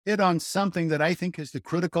hit on something that I think is the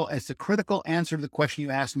critical answer to the question you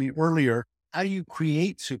asked me earlier. How do you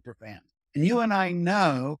create superfans? And you and I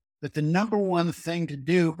know that the number one thing to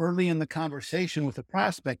do early in the conversation with the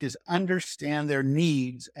prospect is understand their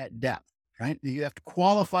needs at depth, right? You have to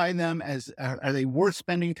qualify them as, are they worth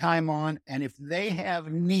spending time on? And if they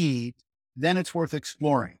have needs, then it's worth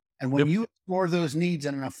exploring. And when you explore those needs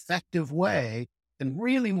in an effective way, then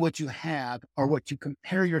really what you have are what you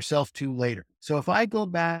compare yourself to later. So if I go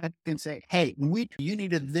back and say, hey, you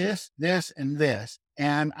needed this, this, and this,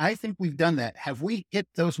 and I think we've done that. Have we hit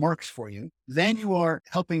those marks for you? Then you are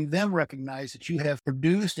helping them recognize that you have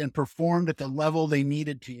produced and performed at the level they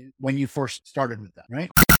needed to when you first started with them,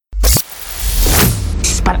 right?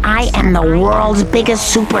 But I am the world's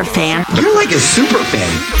biggest super fan. You're like a super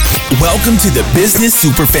fan. Welcome to the Business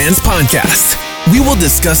Superfans Podcast. We will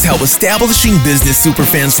discuss how establishing business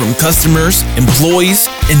superfans from customers, employees,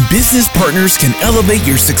 and business partners can elevate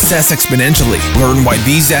your success exponentially. Learn why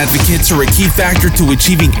these advocates are a key factor to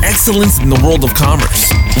achieving excellence in the world of commerce.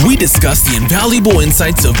 We discuss the invaluable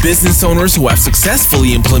insights of business owners who have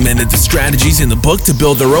successfully implemented the strategies in the book to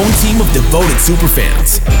build their own team of devoted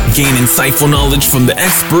superfans. Gain insightful knowledge from the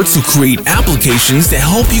experts who create applications that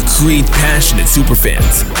help you create passionate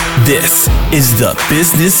superfans. This is the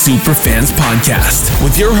Business Superfans Podcast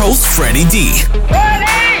with your host, Freddie D.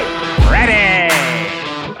 Ready!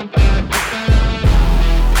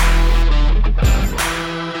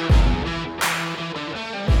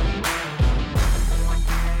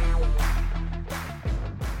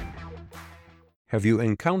 Have you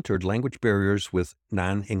encountered language barriers with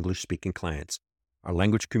non-English speaking clients? Are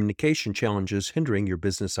language communication challenges hindering your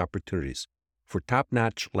business opportunities? For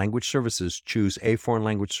top-notch language services, choose a foreign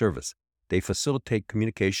language service. They facilitate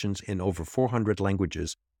communications in over 400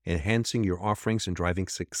 languages, enhancing your offerings and driving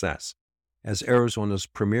success. As Arizona's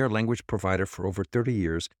premier language provider for over 30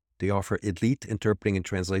 years, they offer elite interpreting and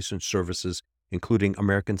translation services, including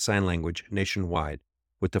American Sign Language, nationwide.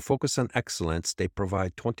 With a focus on excellence, they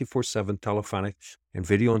provide 24/7 telephonic and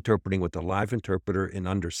video interpreting with a live interpreter in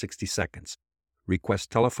under 60 seconds.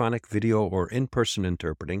 Request telephonic, video, or in-person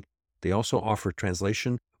interpreting. They also offer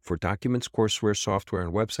translation for documents, courseware, software,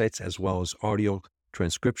 and websites, as well as audio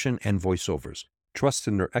transcription and voiceovers. Trust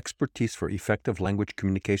in their expertise for effective language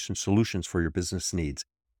communication solutions for your business needs.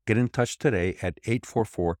 Get in touch today at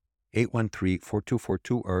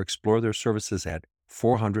 844-813-4242 or explore their services at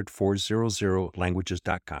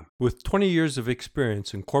 400-400languages.com. With 20 years of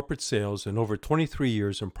experience in corporate sales and over 23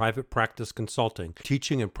 years in private practice consulting,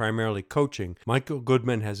 teaching, and primarily coaching, Michael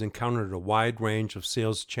Goodman has encountered a wide range of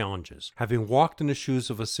sales challenges. Having walked in the shoes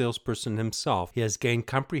of a salesperson himself, he has gained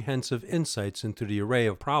comprehensive insights into the array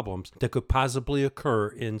of problems that could possibly occur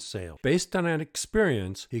in sales. Based on that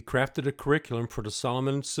experience, he crafted a curriculum for the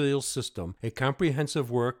Solomon Sales System, a comprehensive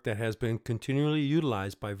work that has been continually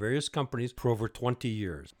utilized by various companies for over 20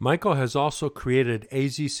 years. Michael has also created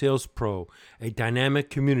AZ Sales Pro, a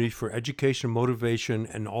dynamic community for education, motivation,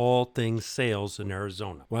 and all things sales in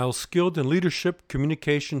Arizona. While skilled in leadership,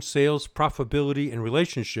 communication, sales, profitability, and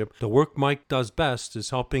relationship, the work Mike does best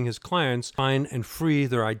is helping his clients find and free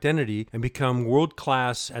their identity and become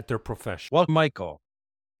world-class at their profession. Welcome, Michael.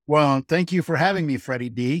 Well, thank you for having me, Freddie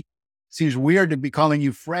D. Seems weird to be calling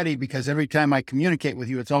you Freddie because every time I communicate with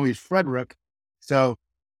you, it's always Frederick. So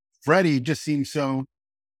Freddie just seems so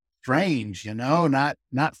strange, not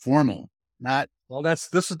formal, not. Well, this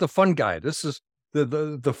is the fun guy. This is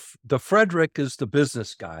the Frederick is the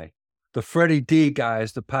business guy. The Freddie D guy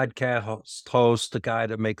is the podcast host, the guy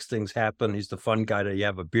that makes things happen. He's the fun guy that you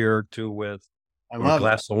have a beer or two with, or a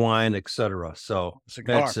glass of wine, etc. So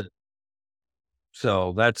that's it.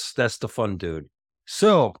 So that's the fun dude.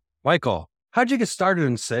 So, Michael, how'd you get started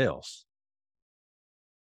in sales?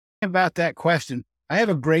 About that question, I have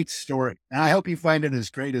a great story, and I hope you find it as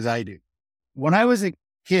great as I do. When I was a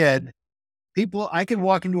kid, I could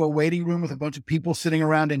walk into a waiting room with a bunch of people sitting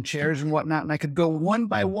around in chairs and whatnot, and I could go one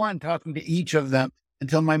by one talking to each of them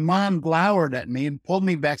until my mom glowered at me and pulled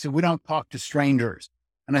me back and said, "We don't talk to strangers."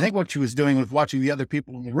 And I think what she was doing was watching the other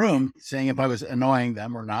people in the room, saying if I was annoying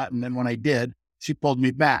them or not. And then when I did, she pulled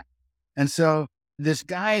me back. And so this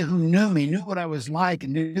guy who knew me, knew what I was like,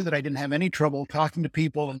 and knew that I didn't have any trouble talking to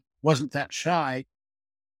people and wasn't that shy,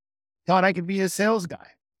 thought I could be a sales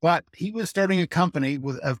guy. But he was starting a company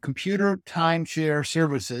of computer timeshare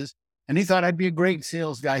services, and he thought I'd be a great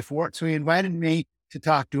sales guy for it. So he invited me to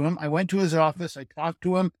talk to him. I went to his office, I talked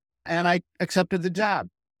to him, and I accepted the job.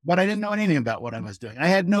 But I didn't know anything about what I was doing. I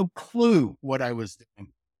had no clue what I was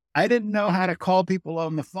doing. I didn't know how to call people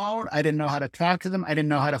on the phone. I didn't know how to talk to them. I didn't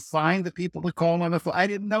know how to find the people to call on the phone. I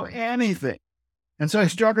didn't know anything. And so I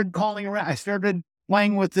started calling around. I started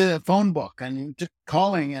playing with the phone book and just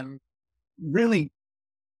calling and really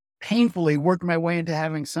painfully worked my way into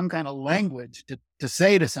having some kind of language to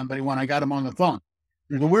say to somebody when I got them on the phone.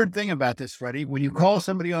 There's a weird thing about this, Freddie. When you call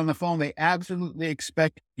somebody on the phone, they absolutely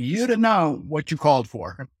expect you to know what you called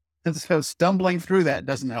for. And so stumbling through that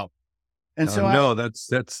doesn't help. And so no, that's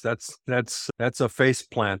a face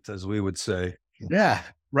plant, as we would say. yeah,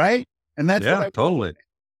 right. And that's what I totally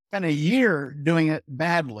spent a year doing it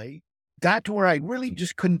badly. Got to where I really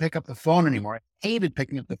just couldn't pick up the phone anymore. I hated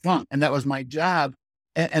picking up the phone, and that was my job.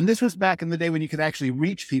 And this was back in the day when you could actually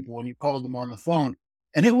reach people when you called them on the phone.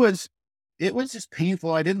 And it was just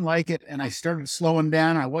painful. I didn't like it. And I started slowing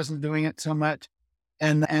down. I wasn't doing it so much.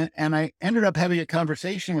 And I ended up having a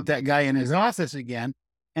conversation with that guy in his office again.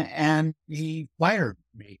 And he fired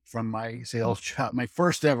me from my sales job, my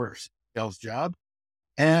first ever sales job.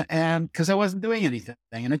 And because I wasn't doing anything.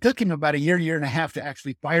 And it took him about a year and a half to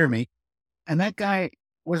actually fire me. And that guy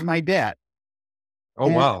was my dad. Oh,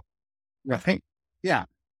 wow. Right. Yeah.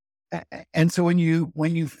 And so when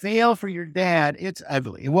you fail for your dad, it's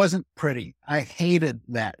ugly. It wasn't pretty. I hated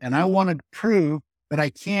that. And I wanted to prove that I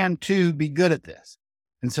can too be good at this.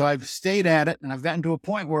 And so I've stayed at it, and I've gotten to a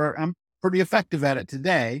point where I'm pretty effective at it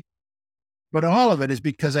today. But all of it is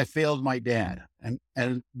because I failed my dad.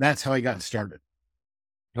 And that's how I got started.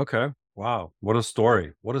 Okay. Wow. What a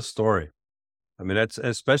story. What a story. I mean, that's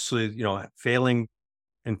especially, failing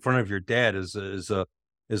in front of your dad is a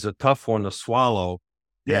tough one to swallow.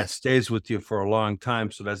 Yeah, it stays with you for a long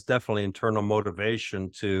time. So that's definitely internal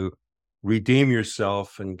motivation to redeem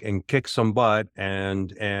yourself and kick some butt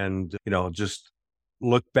and just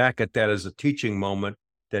look back at that as a teaching moment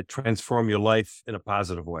that transform your life in a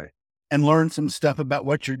positive way. And learn some stuff about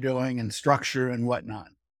what you're doing and structure and whatnot.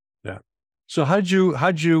 Yeah. So how'd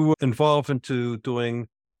you evolve into doing,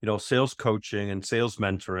 sales coaching and sales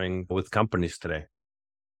mentoring with companies today?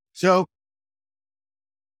 So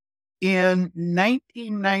in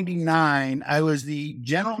 1999, I was the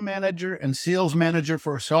general manager and sales manager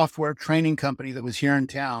for a software training company that was here in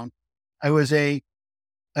town. I was a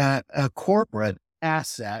corporate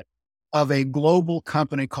asset of a global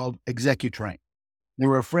company called ExecuTrain. They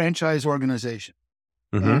were a franchise organization.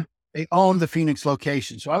 And they owned the Phoenix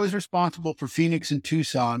location. So I was responsible for Phoenix and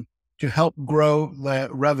Tucson to help grow the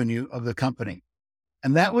revenue of the company.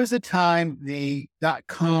 And that was the time the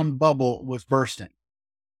 .com bubble was bursting.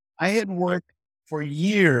 I had worked for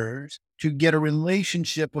years to get a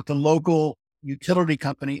relationship with the local utility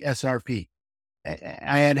company, SRP.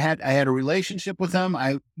 I had a relationship with them.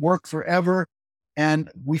 I worked forever, and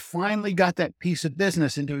we finally got that piece of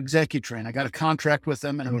business into ExecuTrain. I got a contract with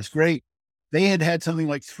them, and it was great. They had something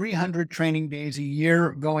like 300 training days a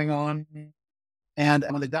year going on. And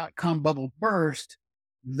when the .com bubble burst,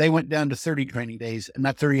 they went down to 30 training days, and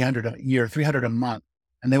not 300 a year, 300 a month.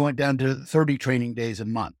 And they went down to 30 training days a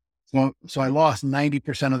month. So I lost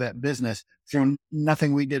 90% of that business through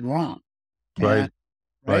nothing we did wrong. Right.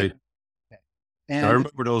 And I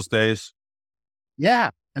remember those days.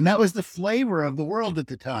 Yeah. And that was the flavor of the world at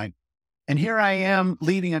the time. And here I am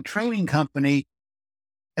leading a training company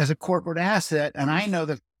as a corporate asset. And I know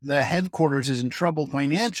that the headquarters is in trouble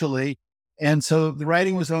financially. And so the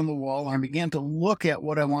writing was on the wall, and I began to look at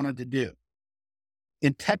what I wanted to do.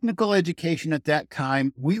 In technical education at that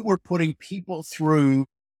time, we were putting people through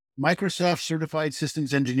Microsoft Certified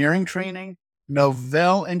Systems Engineering training,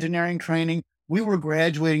 Novell engineering training. We were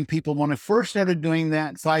graduating people. When I first started doing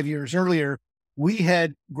that 5 years earlier, we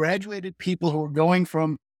had graduated people who were going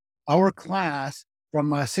from our class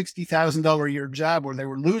from a $60,000 a year job where they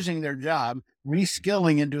were losing their job,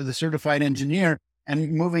 reskilling into the certified engineer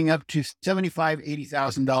and moving up to $75,000,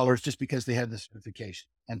 $80,000 just because they had the certification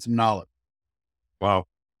and some knowledge. Wow.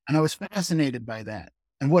 And I was fascinated by that.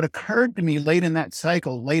 And what occurred to me late in that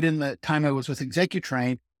cycle, late in the time I was with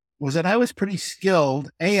ExecuTrain, was that I was pretty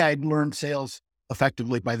skilled. I'd learned sales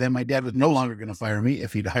effectively by then. My dad was no longer going to fire me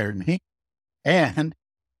if he'd hired me. And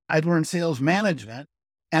I'd learned sales management.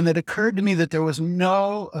 And it occurred to me that there was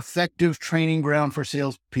no effective training ground for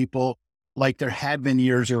salespeople like there had been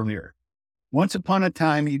years earlier. Once upon a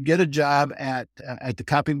time, you'd get a job at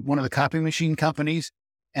one of the copy machine companies,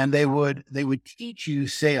 and they would teach you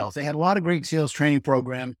sales. They had a lot of great sales training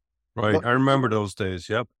programs. Right. I remember those days.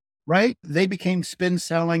 Yep. Right. They became spin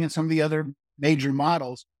selling and some of the other major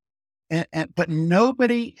models. But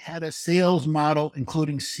nobody had a sales model,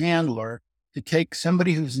 including Sandler, to take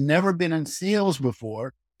somebody who's never been in sales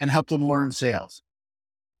before and help them learn sales.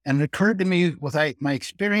 And it occurred to me with my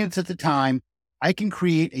experience at the time, I can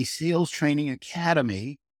create a sales training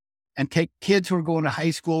academy and take kids who are going to high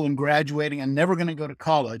school and graduating and never going to go to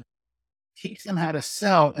college teach them how to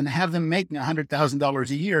sell and have them making $100,000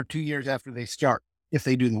 a year, 2 years after they start, if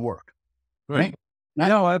they do the work. Right?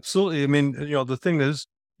 No, absolutely. I mean, the thing is,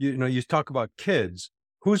 you talk about kids.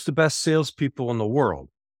 Who's the best salespeople in the world?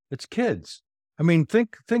 It's kids. I mean,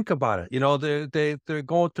 think about it. They're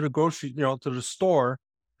going to the grocery, to the store,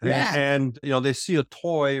 Yeah. and they see a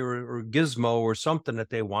toy or gizmo or something that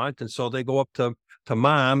they want, and so they go up to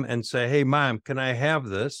mom and say, "Hey, mom, can I have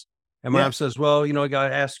this?" And mom says, "Well, you got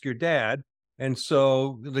to ask your dad." And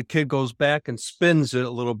so the kid goes back and spins it a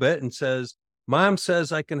little bit and says, "Mom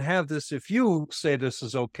says I can have this if you say this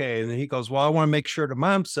is okay." And then he goes, "Well, I want to make sure the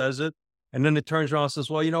mom says it." And then it turns around and says,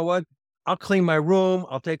 "Well, you know what? I'll clean my room.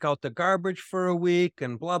 I'll take out the garbage for a week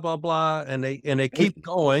and blah, blah, blah." And they keep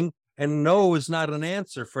going, and no is not an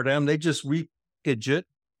answer for them. They just repackage it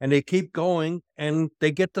and they keep going, and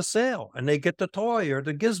they get the sale and they get the toy or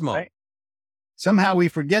the gizmo. Right. Somehow we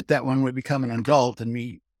forget that when we become an adult and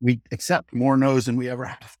we accept more no's than we ever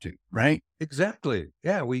have to. Right. Exactly.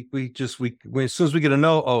 Yeah. We as soon as we get a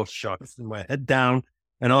no, oh, shucks, my head down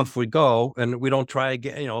and off we go. And we don't try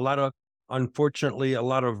again. Unfortunately, a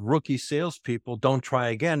lot of rookie salespeople don't try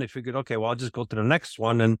again. They figured, okay, well, I'll just go to the next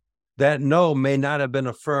one. And that no may not have been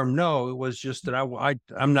a firm no. It was just that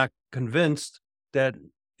I'm not convinced that,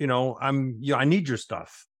 I need your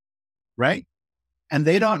stuff. Right. And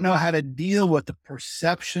they don't know how to deal with the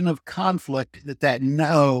perception of conflict that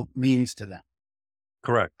no means to them.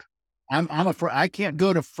 Correct. I'm afraid I can't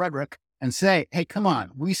go to Frederick and say, "Hey, come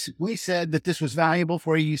on. We said that this was valuable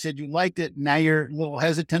for you. You said you liked it. Now you're a little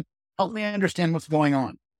hesitant. Help me understand what's going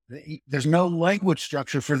on." There's no language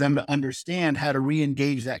structure for them to understand how to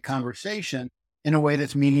re-engage that conversation in a way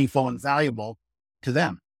that's meaningful and valuable to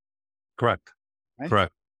them. Correct. Right?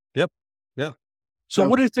 Correct. Yep. Yep. So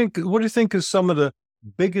what do you think is some of the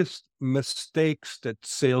biggest mistakes that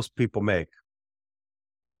salespeople make?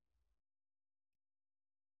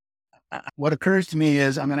 What occurs to me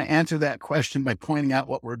is I'm going to answer that question by pointing out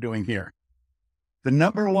what we're doing here. The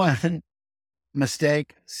number one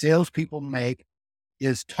mistake salespeople make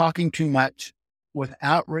is talking too much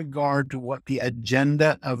without regard to what the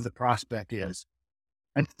agenda of the prospect is.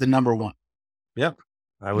 That's the number one. Yep.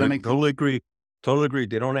 I would totally agree. Totally agree.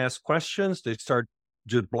 They don't ask questions. They start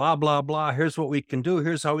just blah, blah, blah. Here's what we can do.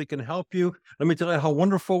 Here's how we can help you. Let me tell you how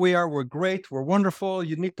wonderful we are. We're great. We're wonderful.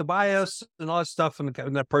 You need to buy us and all that stuff. And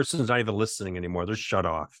that person's not even listening anymore. They're shut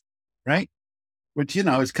off. Right. Which,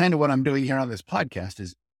 is kind of what I'm doing here on this podcast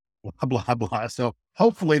is blah, blah, blah. So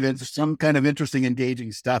hopefully there's some kind of interesting,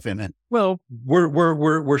 engaging stuff in it. Well,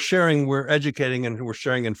 we're sharing, we're educating, and we're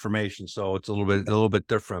sharing information. So it's a little bit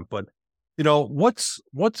different, but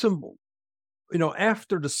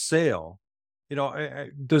after the sale,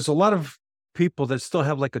 there's a lot of people that still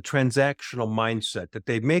have like a transactional mindset that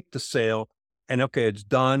they make the sale and okay, it's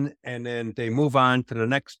done. And then they move on to the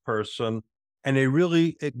next person and they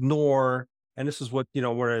really ignore, and this is what,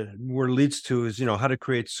 where it leads to is, how to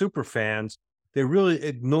create super fans. They really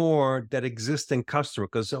ignore that existing customer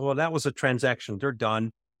because, well, that was a transaction. They're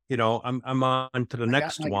done. I'm on to the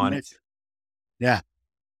next one. Commission. Yeah.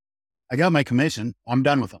 I got my commission. I'm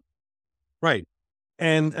done with them. Right.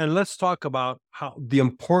 And let's talk about how the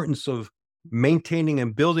importance of maintaining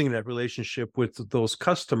and building that relationship with those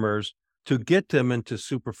customers to get them into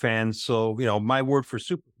super fans. So, my word for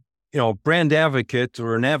super, brand advocate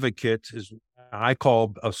or an advocate is I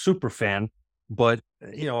call a super fan, but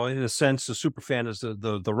in a sense, the super fan is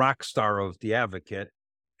the rock star of the advocate.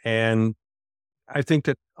 And I think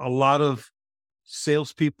that a lot of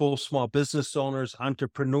salespeople, small business owners,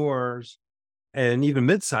 entrepreneurs, and even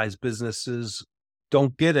mid-sized businesses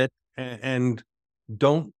don't get it and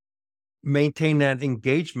don't maintain that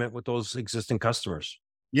engagement with those existing customers.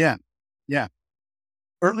 Yeah. Yeah.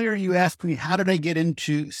 Earlier, you asked me, how did I get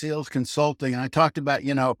into sales consulting? And I talked about,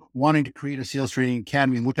 wanting to create a sales training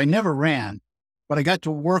academy, which I never ran, but I got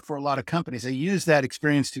to work for a lot of companies. I used that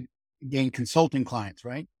experience to gain consulting clients,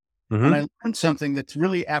 right? Mm-hmm. And I learned something that's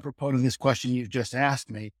really apropos to this question you've just asked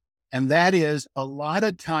me. And that is a lot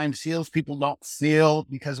of times salespeople don't fail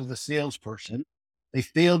because of the salesperson. They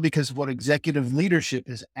fail because of what executive leadership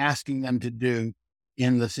is asking them to do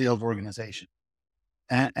in the sales organization.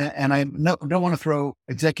 And I don't want to throw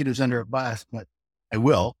executives under a bus, but I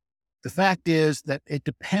will. The fact is that it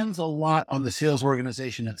depends a lot on the sales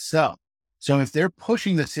organization itself. So if they're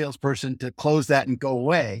pushing the salesperson to close that and go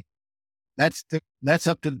away, that's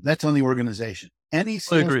on the organization.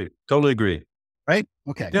 Totally agree. Right?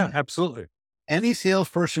 Okay. Yeah, absolutely. Any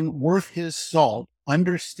salesperson worth his salt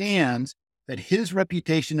understands that his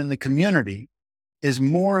reputation in the community is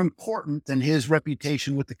more important than his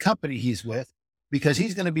reputation with the company he's with, because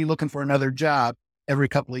he's going to be looking for another job every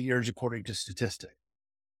couple of years, according to statistics.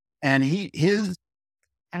 And his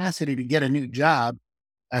capacity to get a new job,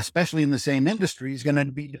 especially in the same industry, is going to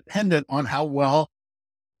be dependent on how well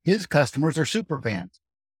his customers are super fans.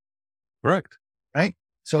 Correct. Right.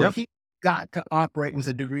 So Yep. he got to operate with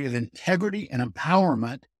a degree of integrity and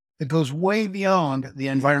empowerment that goes way beyond the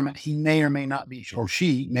environment he may or may not be, or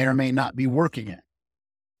she may or may not be working in.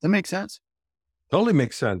 Does that make sense? Totally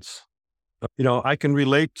makes sense. I can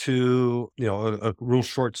relate to, a real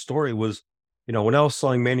short story was, when I was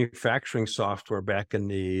selling manufacturing software back in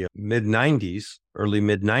the early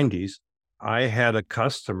mid 90s, I had a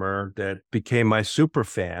customer that became my super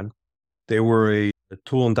fan. They were a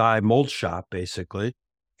tool and die mold shop, basically.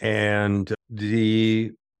 And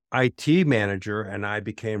the IT manager and I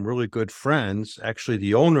became really good friends. Actually,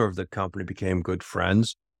 the owner of the company became good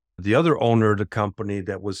friends. The other owner of the company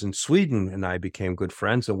that was in Sweden and I became good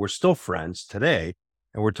friends, and we're still friends today.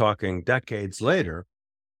 And we're talking decades later.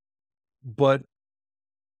 But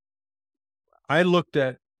I looked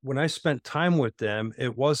at when I spent time with them,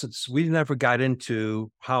 we never got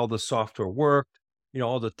into how the software worked,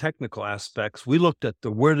 all the technical aspects. We looked at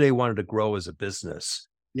where they wanted to grow as a business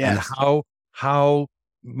and Yes. how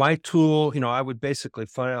my tool, I would basically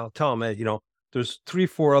tell them, hey, there's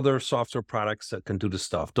 3-4 other software products that can do the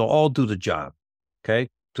stuff. They'll all do the job. Okay.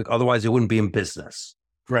 Otherwise they wouldn't be in business.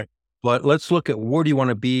 Right. But let's look at where do you want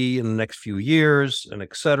to be in the next few years and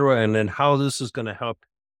et cetera. And then how this is going to help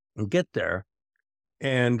and get there.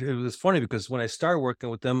 And it was funny because when I started working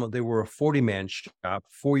with them, they were a 40-man shop.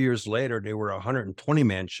 4 years later, they were a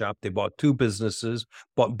 120-man shop. They bought 2 businesses,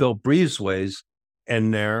 built breezeways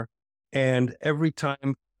in there. And every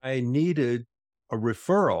time I needed a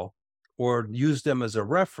referral or used them as a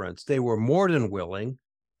reference, they were more than willing.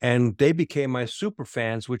 And they became my super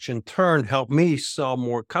fans, which in turn helped me sell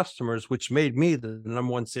more customers, which made me the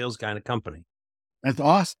number one sales guy in the company. That's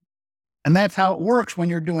awesome. And that's how it works when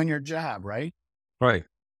you're doing your job, right? Right.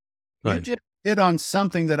 You just hit on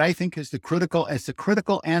something that I think is the critical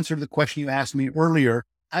answer to the question you asked me earlier.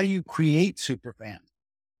 How do you create super fans?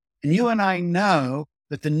 And you and I know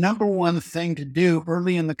that the number one thing to do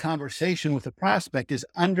early in the conversation with the prospect is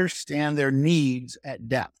understand their needs at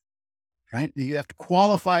depth, right? You have to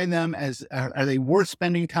qualify them as, are they worth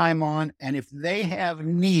spending time on? And if they have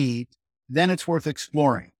needs, then it's worth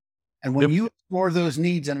exploring. And when you explore those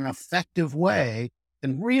needs in an effective way,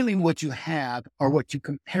 then really what you have are what you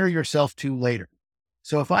compare yourself to later.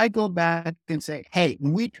 So if I go back and say, hey,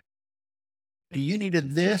 you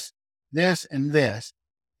needed this, this, and this,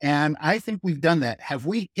 and I think we've done that. Have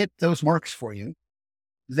we hit those marks for you?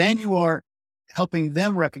 Then you are helping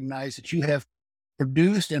them recognize that you have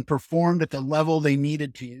produced and performed at the level they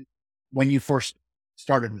needed to you when you first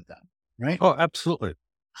started with them, right? Oh, absolutely.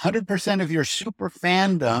 100% of your super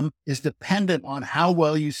fandom is dependent on how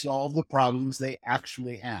well you solve the problems they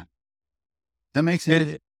actually have. That makes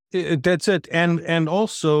sense. That's it. And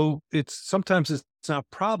also sometimes it's not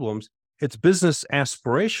problems, it's business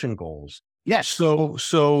aspiration goals. Yes. So,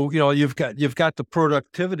 you've got the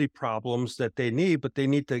productivity problems that they need, but they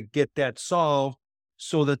need to get that solved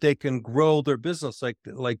so that they can grow their business.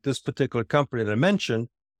 Like this particular company that I mentioned,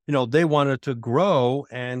 they wanted to grow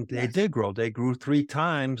and they did grow. They grew 3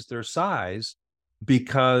 times their size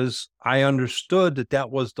because I understood that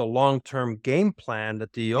was the long-term game plan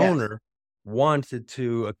that the owner wanted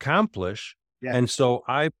to accomplish. Yes. And so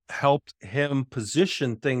I helped him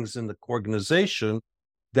position things in the organization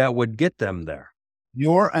that would get them there.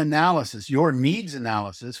 Your analysis, your needs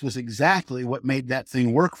analysis was exactly what made that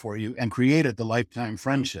thing work for you and created the lifetime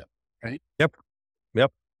friendship, right?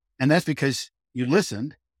 Yep. And that's because you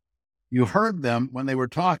listened, you heard them when they were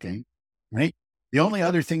talking, right? The only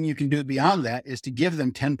other thing you can do beyond that is to give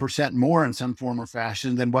them 10% more in some form or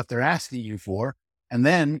fashion than what they're asking you for. And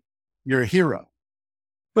then you're a hero.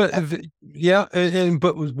 But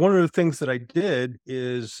but one of the things that I did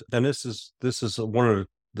is, and this is one of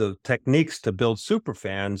the techniques to build super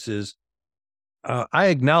fans is, I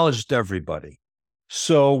acknowledged everybody.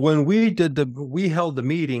 So when we held the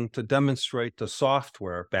meeting to demonstrate the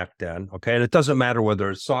software back then, okay, and it doesn't matter whether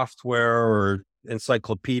it's software or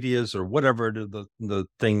encyclopedias or whatever the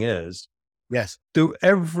thing is. Yes.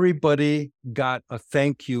 Everybody got a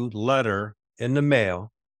thank you letter in the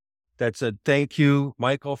mail that said, thank you,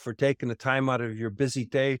 Michael, for taking the time out of your busy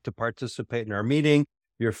day to participate in our meeting.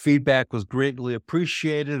 Your feedback was greatly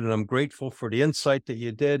appreciated, and I'm grateful for the insight that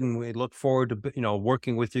you did. And we look forward to,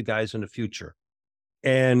 working with you guys in the future.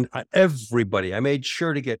 And I made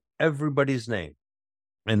sure to get everybody's name,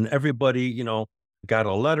 and everybody, got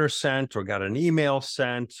a letter sent or got an email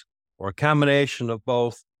sent or a combination of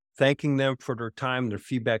both, thanking them for their time, their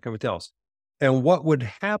feedback, everything else. And what would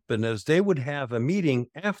happen is they would have a meeting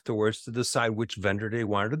afterwards to decide which vendor they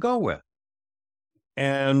wanted to go with.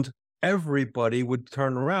 And everybody would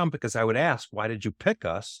turn around because I would ask, why did you pick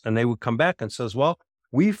us? And they would come back and says, well,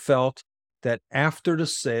 we felt that after the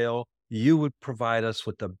sale, you would provide us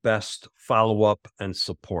with the best follow-up and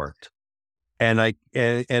support. And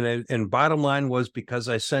bottom line was, because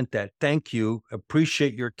I sent that thank you,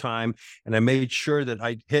 appreciate your time, and I made sure that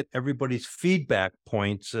I hit everybody's feedback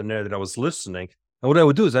points in there, that I was listening. And what I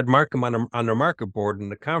would do is I'd mark them on their marker board in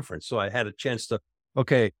the conference. So I had a chance to,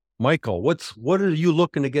 okay, Michael, what are you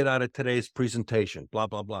looking to get out of today's presentation? Blah,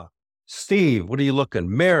 blah, blah. Steve, what are you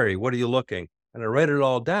looking? Mary, what are you looking? And I write it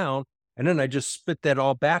all down. And then I just spit that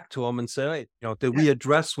all back to them and say, hey, did we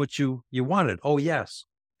address what you wanted? Oh, yes.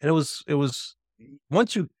 And it was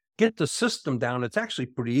once you get the system down, it's actually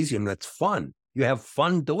pretty easy, and it's fun. You have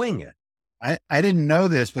fun doing it. I didn't know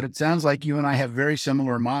this, but it sounds like you and I have very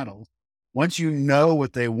similar models. Once you know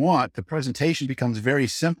what they want, the presentation becomes very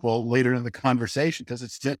simple later in the conversation, because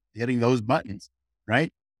it's just hitting those buttons,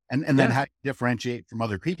 right? And then how to differentiate from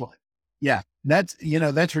other people. Yeah, that's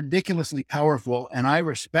ridiculously powerful. And I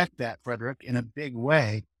respect that, Frederick, in a big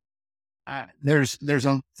way. There's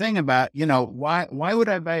a thing about, why would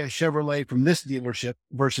I buy a Chevrolet from this dealership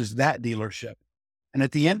versus that dealership? And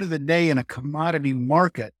at the end of the day, in a commodity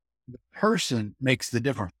market, the person makes the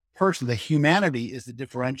difference. The humanity is the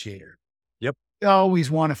differentiator. Yep. We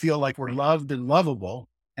always want to feel like we're loved and lovable.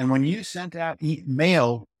 And when you sent out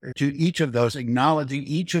mail to each of those, acknowledging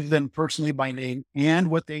each of them personally by name and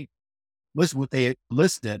what they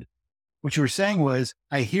listed, what you were saying was,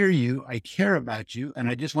 I hear you, I care about you, and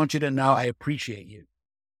I just want you to know I appreciate you.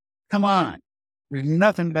 Come on. There's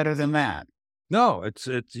nothing better than that. No,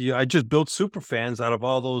 I just built Superfans out of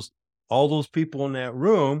all those people in that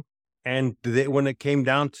room. And when it came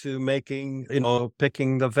down to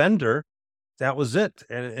picking the vendor, that was it.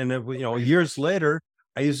 And years later,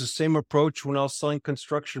 I used the same approach when I was selling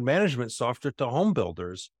construction management software to home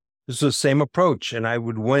builders. This is the same approach, and I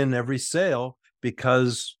would win every sale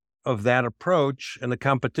because of that approach, and the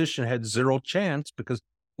competition had zero chance because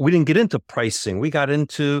we didn't get into pricing. We got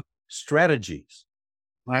into strategies.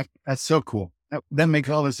 That's so cool. That makes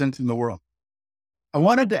all the sense in the world. I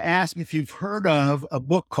wanted to ask if you've heard of a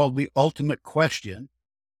book called The Ultimate Question,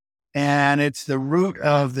 and it's the root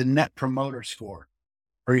of the Net Promoter Score.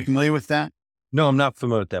 Are you familiar with that? No, I'm not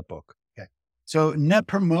familiar with that book. Okay. So Net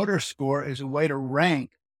Promoter Score is a way to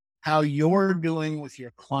rank how you're doing with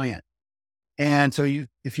your client. And so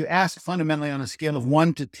if you ask fundamentally on a scale of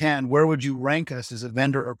 1 to 10, where would you rank us as a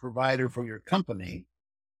vendor or provider for your company?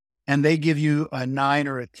 And they give you a 9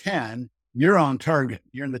 or a 10, you're on target.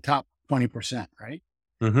 You're in the top 20%, right?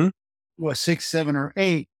 Mm-hmm. Well, 6, 7, or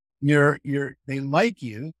 8, they like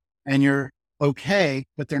you and you're okay,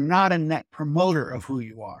 but they're not a net promoter of who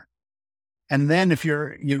you are. And then if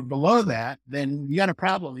you're below that, then you got a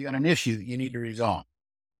problem, you got an issue that you need to resolve.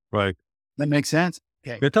 Right. That makes sense?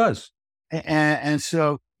 Okay. It does. And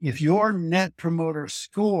so if your net promoter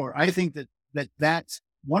score, I think that's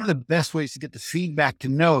one of the best ways to get the feedback to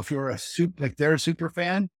know if you're they're a super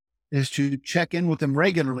fan, is to check in with them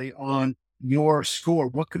regularly on your score.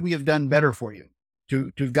 What could we have done better for you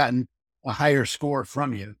to have gotten a higher score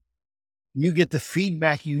from you? You get the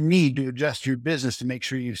feedback you need to adjust your business to make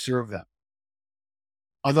sure you serve them.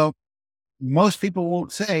 Although most people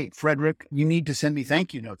won't say, Frederick, you need to send me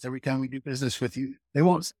thank you notes every time we do business with you. They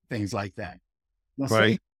won't say things like that. They'll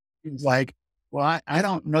say things like, well, I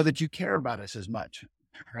don't know that you care about us as much,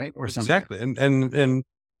 right? Or something. Exactly. And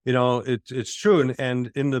it's true.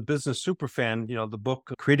 And in the Business Superfan, the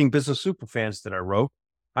book, Creating Business Superfans that I wrote,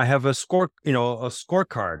 I have a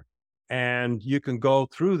scorecard, and you can go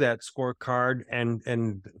through that scorecard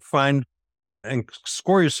and find and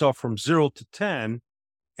score yourself from 0 to 10.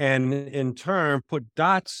 And in turn, put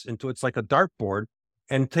dots into it's like a dartboard,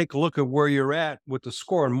 and take a look at where you're at with the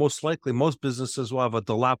score. And most likely, most businesses will have a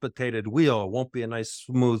dilapidated wheel. It won't be a nice,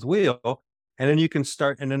 smooth wheel. And then you can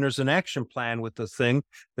start, and then there's an action plan with the thing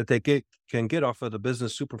that they can get off of the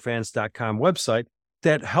businesssuperfans.com website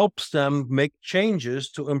that helps them make changes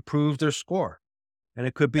to improve their score. And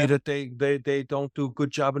it could be that they don't do a good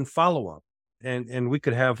job in follow-up. And we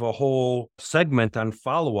could have a whole segment on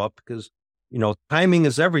follow-up, because timing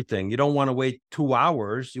is everything. You don't want to wait 2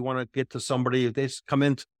 hours. You want to get to somebody. If they come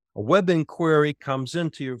in, a web inquiry comes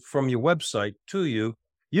into you from your website to you,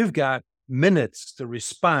 you've got minutes to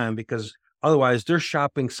respond, because otherwise they're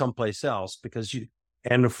shopping someplace else.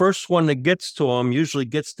 And the first one that gets to them usually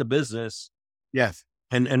gets to business. Yes.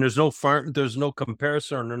 And there's no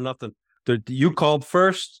comparison or nothing. You called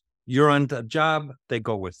first, you're on the job, they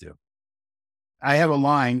go with you. I have a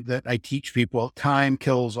line that I teach people: time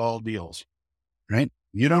kills all deals, right?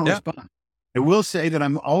 You don't respond. I will say that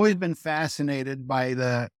I've always been fascinated by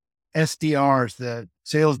the SDRs, the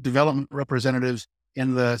sales development representatives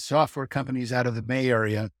in the software companies out of the Bay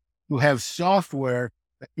Area, who have software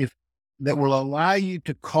that will allow you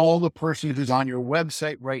to call the person who's on your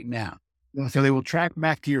website right now. So they will track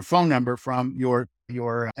back to your phone number from your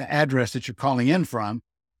address that you're calling in from.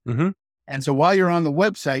 Mm-hmm. And so while you're on the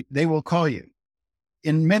website, they will call you.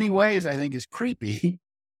 In many ways, I think it's creepy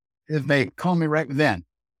if they call me right then.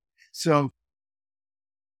 So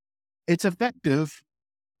it's effective,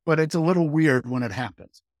 but it's a little weird when it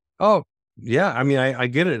happens. Oh, yeah. I mean, I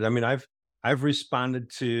get it. I mean, I've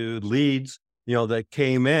responded to leads, that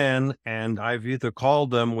came in, and I've either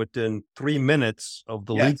called them within 3 minutes of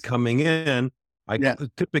the lead coming in.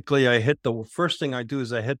 Typically I hit the first thing I do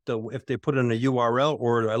is if they put in a URL,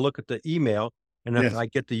 or I look at the email, and if I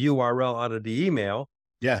get the URL out of the email,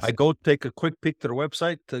 I go take a quick peek to their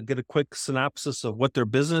website to get a quick synopsis of what their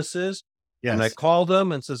business is. And I call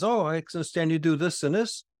them and says, "Oh, I understand you do this and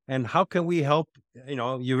this. And how can we help?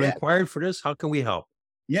 You inquired for this. How can we help?"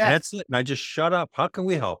 Yeah. And that's it. And I just shut up. How can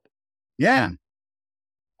we help? Yeah.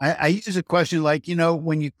 I use a question like,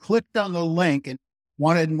 when you clicked on the link and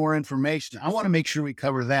wanted more information, I want to make sure we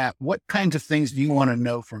cover that. What kinds of things do you want to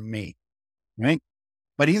know from me? Right.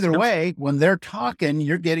 But either way, when they're talking,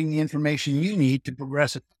 you're getting the information you need to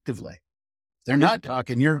progress effectively. If they're not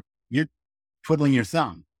talking, you're twiddling your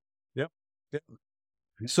thumb. Yep.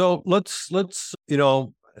 So let's,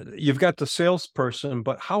 you've got the salesperson,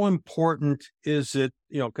 but how important is it,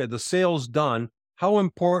 the sales done, how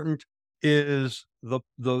important is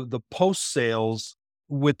the post sales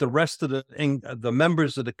with the rest of the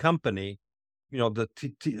members of the company,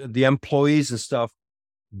 the employees and stuff,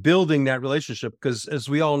 building that relationship? Because as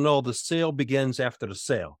we all know, the sale begins after the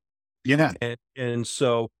sale. Yeah. And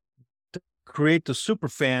so to create the super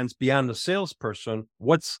fans beyond the salesperson,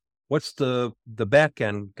 what's the back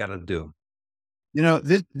end got to do?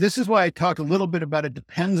 This is why I talked a little bit about it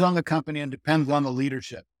depends on the company and depends on the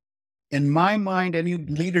leadership. In my mind, any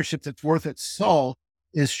leadership that's worth its salt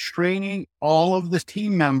is training all of the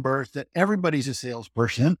team members that everybody's a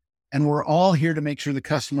salesperson, and we're all here to make sure the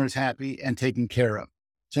customer is happy and taken care of.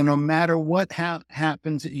 So no matter what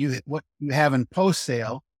happens, what you have in post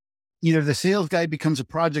sale, either the sales guy becomes a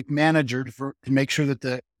project manager to make sure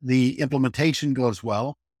that the implementation goes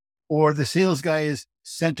well, or the sales guy is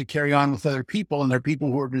sent to carry on with other people, and they're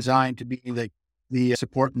people who are designed to be the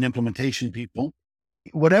support and implementation people.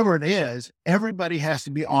 Whatever it is, everybody has to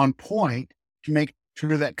be on point to make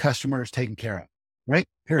sure that customer is taken care of, right?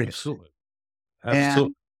 Period. Absolutely.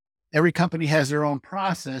 And every company has their own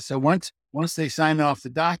process. So once they sign off the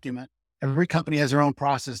document, every company has their own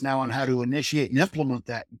process now on how to initiate and implement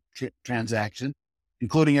that transaction,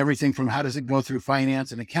 including everything from how does it go through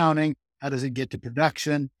finance and accounting, how does it get to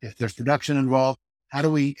production, if there's production involved, how do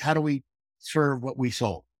we serve what we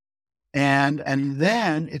sold? And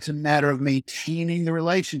then it's a matter of maintaining the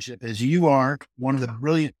relationship, as you are one of the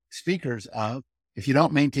brilliant speakers of. If you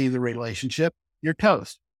don't maintain the relationship, you're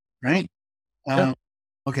toast, right?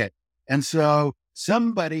 Okay. And so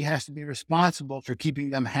somebody has to be responsible for keeping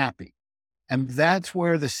them happy. And that's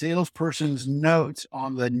where the salesperson's notes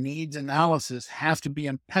on the needs analysis have to be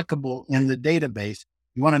impeccable in the database.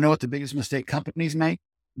 You want to know what the biggest mistake companies make?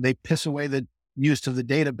 They piss away the use of the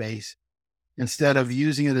database instead of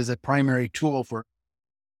using it as a primary tool for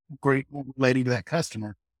relating to that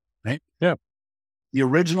customer, right? Yeah. The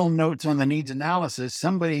original notes on the needs analysis,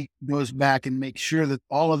 somebody goes back and makes sure that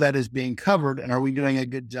all of that is being covered. And are we doing a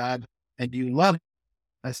good job? And do you love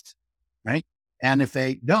us? Right. And if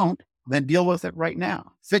they don't, then deal with it right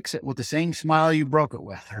now. Fix it with the same smile you broke it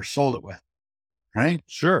with or sold it with. Right.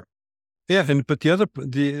 Sure. Yeah. But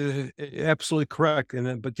absolutely correct.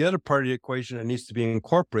 But the other part of the equation that needs to be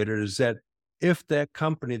incorporated is that if that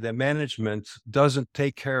company, that management doesn't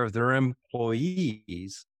take care of their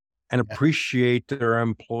employees and appreciate their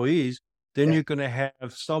employees, then you're going to have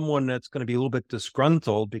someone that's going to be a little bit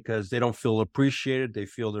disgruntled because they don't feel appreciated. They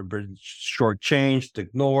feel they're been shortchanged,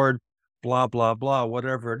 ignored, blah, blah, blah,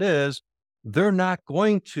 whatever it is. They're not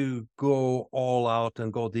going to go all out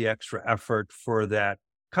and go the extra effort for that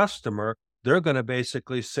customer. They're going to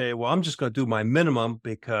basically say, well, I'm just going to do my minimum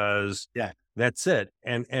because that's it.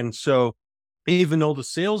 And so even though the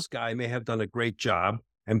sales guy may have done a great job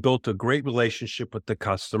and built a great relationship with the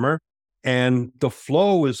customer, and the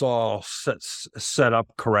flow is all set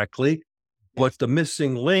up correctly, but the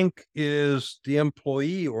missing link is the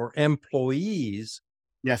employee or employees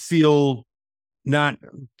feel not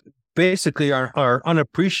basically are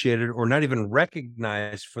unappreciated or not even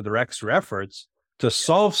recognized for their extra efforts to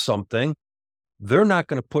solve something, they're not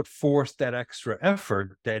going to put forth that extra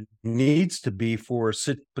effort that needs to be for a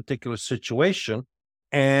particular situation.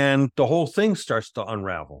 And the whole thing starts to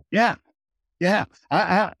unravel. Yeah. Yeah.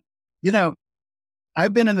 You know,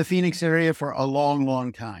 I've been in the Phoenix area for a long,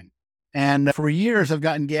 long time. And for years, I've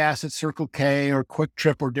gotten gas at Circle K or Quick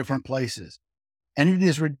Trip or different places. And it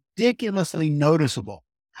is ridiculously noticeable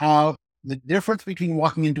how the difference between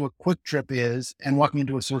walking into a Quick Trip is and walking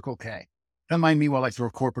into a Circle K. Don't mind me while I throw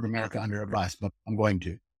corporate America under a bus, but I'm going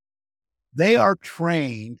to. They are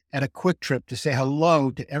trained at a Quick Trip to say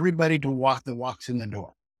hello to everybody that walks in the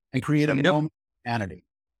door and create a moment of humanity.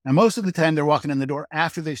 Now, most of the time they're walking in the door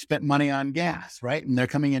after they've spent money on gas, right? And they're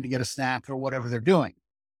coming in to get a snack or whatever they're doing.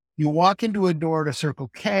 You walk into a door to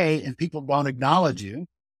Circle K and people won't acknowledge you.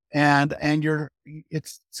 And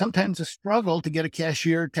it's sometimes a struggle to get a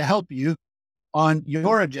cashier to help you on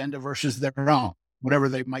your agenda versus their own, whatever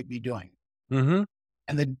they might be doing. Mm-hmm.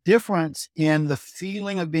 And the difference in the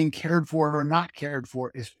feeling of being cared for or not cared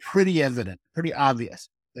for is pretty evident, pretty obvious.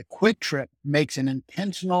 The Quick Trip makes an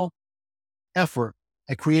intentional effort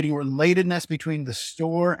at creating relatedness between the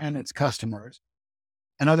store and its customers,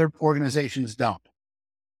 and other organizations don't.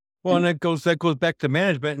 Well, and that goes back to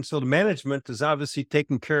management. And so the management is obviously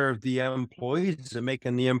taking care of the employees and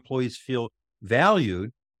making the employees feel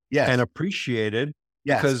valued and appreciated.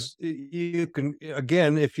 Yes. Because you can,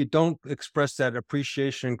 again, if you don't express that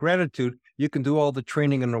appreciation and gratitude, you can do all the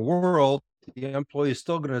training in the world. The employee is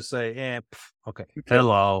still going to say, okay,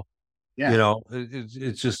 hello. Yeah. You know,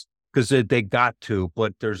 it's just because they got to,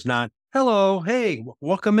 but there's not, hello, hey,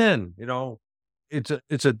 welcome in. You know,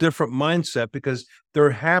 it's a different mindset because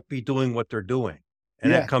they're happy doing what they're doing.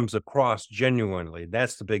 And that comes across genuinely.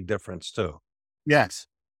 That's the big difference too. Yes.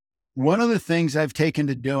 One of the things I've taken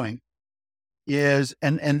to doing is,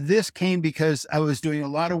 and this came because I was doing a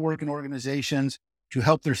lot of work in organizations to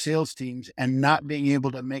help their sales teams and not being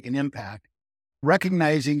able to make an impact,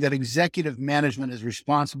 recognizing that executive management is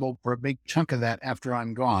responsible for a big chunk of that after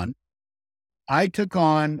I'm gone. I took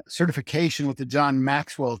on certification with the John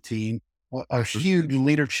Maxwell team, a huge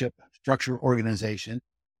leadership structure organization.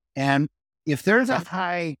 And if there's a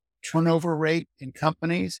high turnover rate in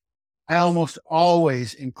companies, I almost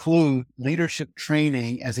always include leadership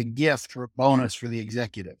training as a gift or a bonus for the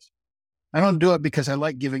executives. I don't do it because I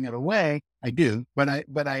like giving it away. I do, but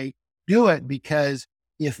I do it because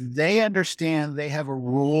if they understand they have a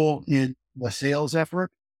role in the sales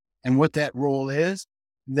effort and what that role is,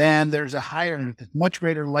 then there's a much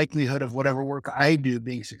greater likelihood of whatever work I do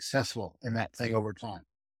being successful in that thing over time.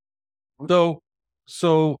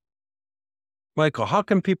 So Michael, how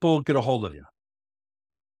can people get a hold of you?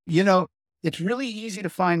 You know, it's really easy to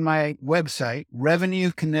find my website,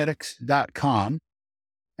 revenuekinetics.com,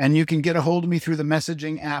 and you can get a hold of me through the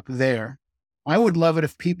messaging app there. I would love it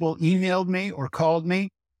if people emailed me or called me.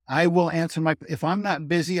 I will answer if I'm not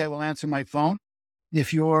busy, I will answer my phone.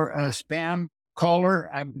 If you're a spam caller,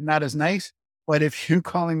 I'm not as nice, but if you're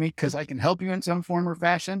calling me because I can help you in some form or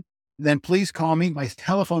fashion, then please call me. My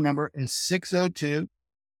telephone number is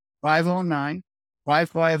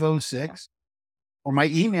 602-509-5506, or my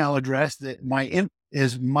email address is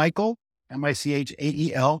Michael,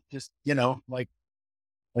 Michael, just, like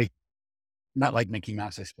not like Mickey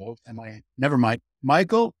Mouse, I suppose. Never mind.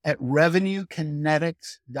 Michael at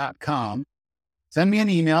revenuekinetics.com. Send me an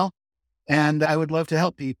email and I would love to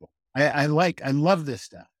help people. I love this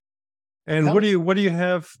stuff. And what do you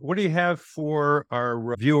have for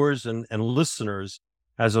our viewers and listeners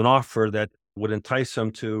as an offer that would entice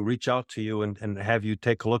them to reach out to you and have you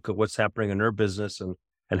take a look at what's happening in their business and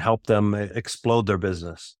help them explode their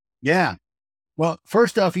business? Yeah. Well,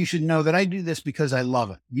 first off, you should know that I do this because I love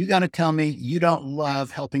it. You got to tell me you don't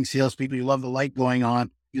love helping salespeople. You love the light going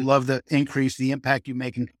on. You love the impact you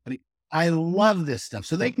make in company. I love this stuff.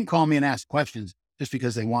 So they can call me and ask questions just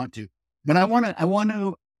because they want to. But I want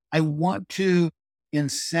to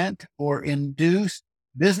incent or induce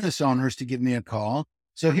business owners to give me a call.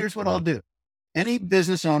 So here's what I'll do. Any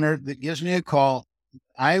business owner that gives me a call,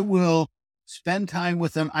 I will spend time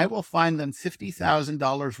with them. I will find them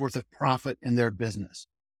 $50,000 worth of profit in their business.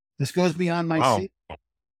 This goes beyond my seat.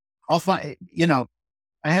 I'll find,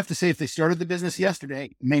 I have to say, if they started the business yesterday,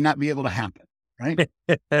 it may not be able to happen, right?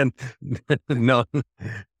 And no,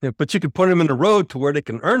 but you can put them in the road to where they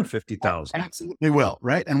can earn 50,000. Absolutely will,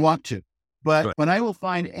 right? And want to. But when I will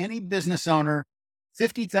find any business owner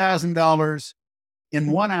 $50,000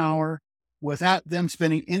 in 1 hour without them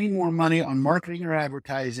spending any more money on marketing or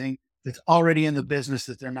advertising, that's already in the business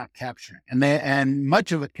that they're not capturing. And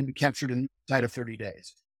much of it can be captured inside of 30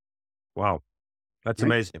 days. Wow. That's Right?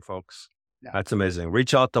 amazing, folks. Yeah. That's amazing.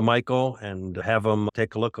 Reach out to Michael and have him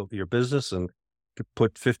take a look at your business and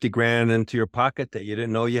put 50 grand into your pocket that you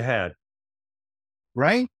didn't know you had.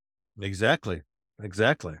 Right? Exactly.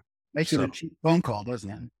 Makes it a cheap phone call,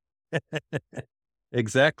 doesn't it?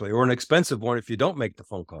 Exactly. Or an expensive one if you don't make the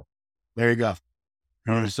phone call. There you go.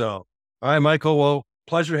 All right. So, all right, Michael. Well,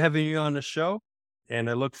 pleasure having you on the show. And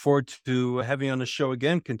I look forward to having you on the show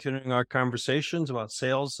again, continuing our conversations about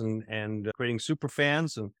sales and creating super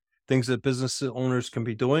fans and things that business owners can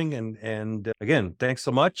be doing. And again, thanks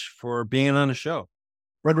so much for being on the show.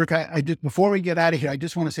 Frederick, I just, before we get out of here, I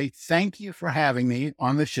just want to say thank you for having me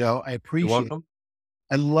on the show. I appreciate You're welcome.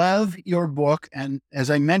 it. I love your book. And as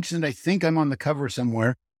I mentioned, I think I'm on the cover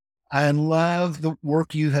somewhere. I love the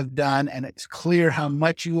work you have done. And it's clear how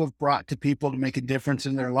much you have brought to people to make a difference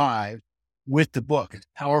in their lives with the book. It's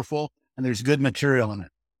powerful and there's good material in it.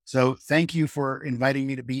 So thank you for inviting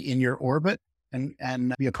me to be in your orbit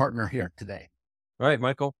and be a partner here today. All right,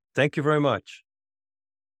 Michael. Thank you very much.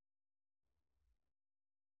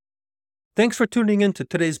 Thanks for tuning in to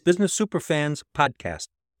today's Business Superfans podcast.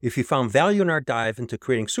 If you found value in our dive into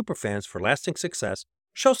creating superfans for lasting success,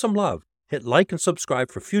 show some love, hit like and subscribe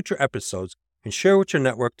for future episodes, and share with your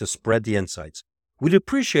network to spread the insights. We'd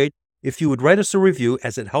appreciate if you would write us a review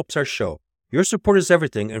as it helps our show. Your support is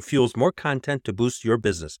everything and fuels more content to boost your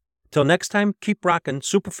business. Till next time, keep rocking,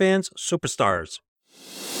 superfans, superstars.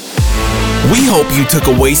 We hope you took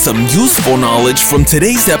away some useful knowledge from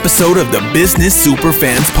today's episode of the Business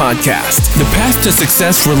Superfans podcast. The path to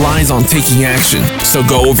success relies on taking action. So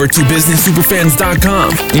go over to businesssuperfans.com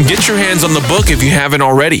and get your hands on the book if you haven't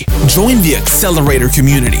already. Join the Accelerator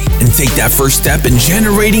community and take that first step in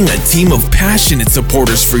generating a team of passionate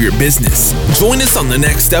supporters for your business. Join us on the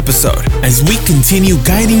next episode as we continue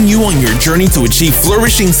guiding you on your journey to achieve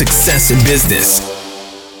flourishing success in business.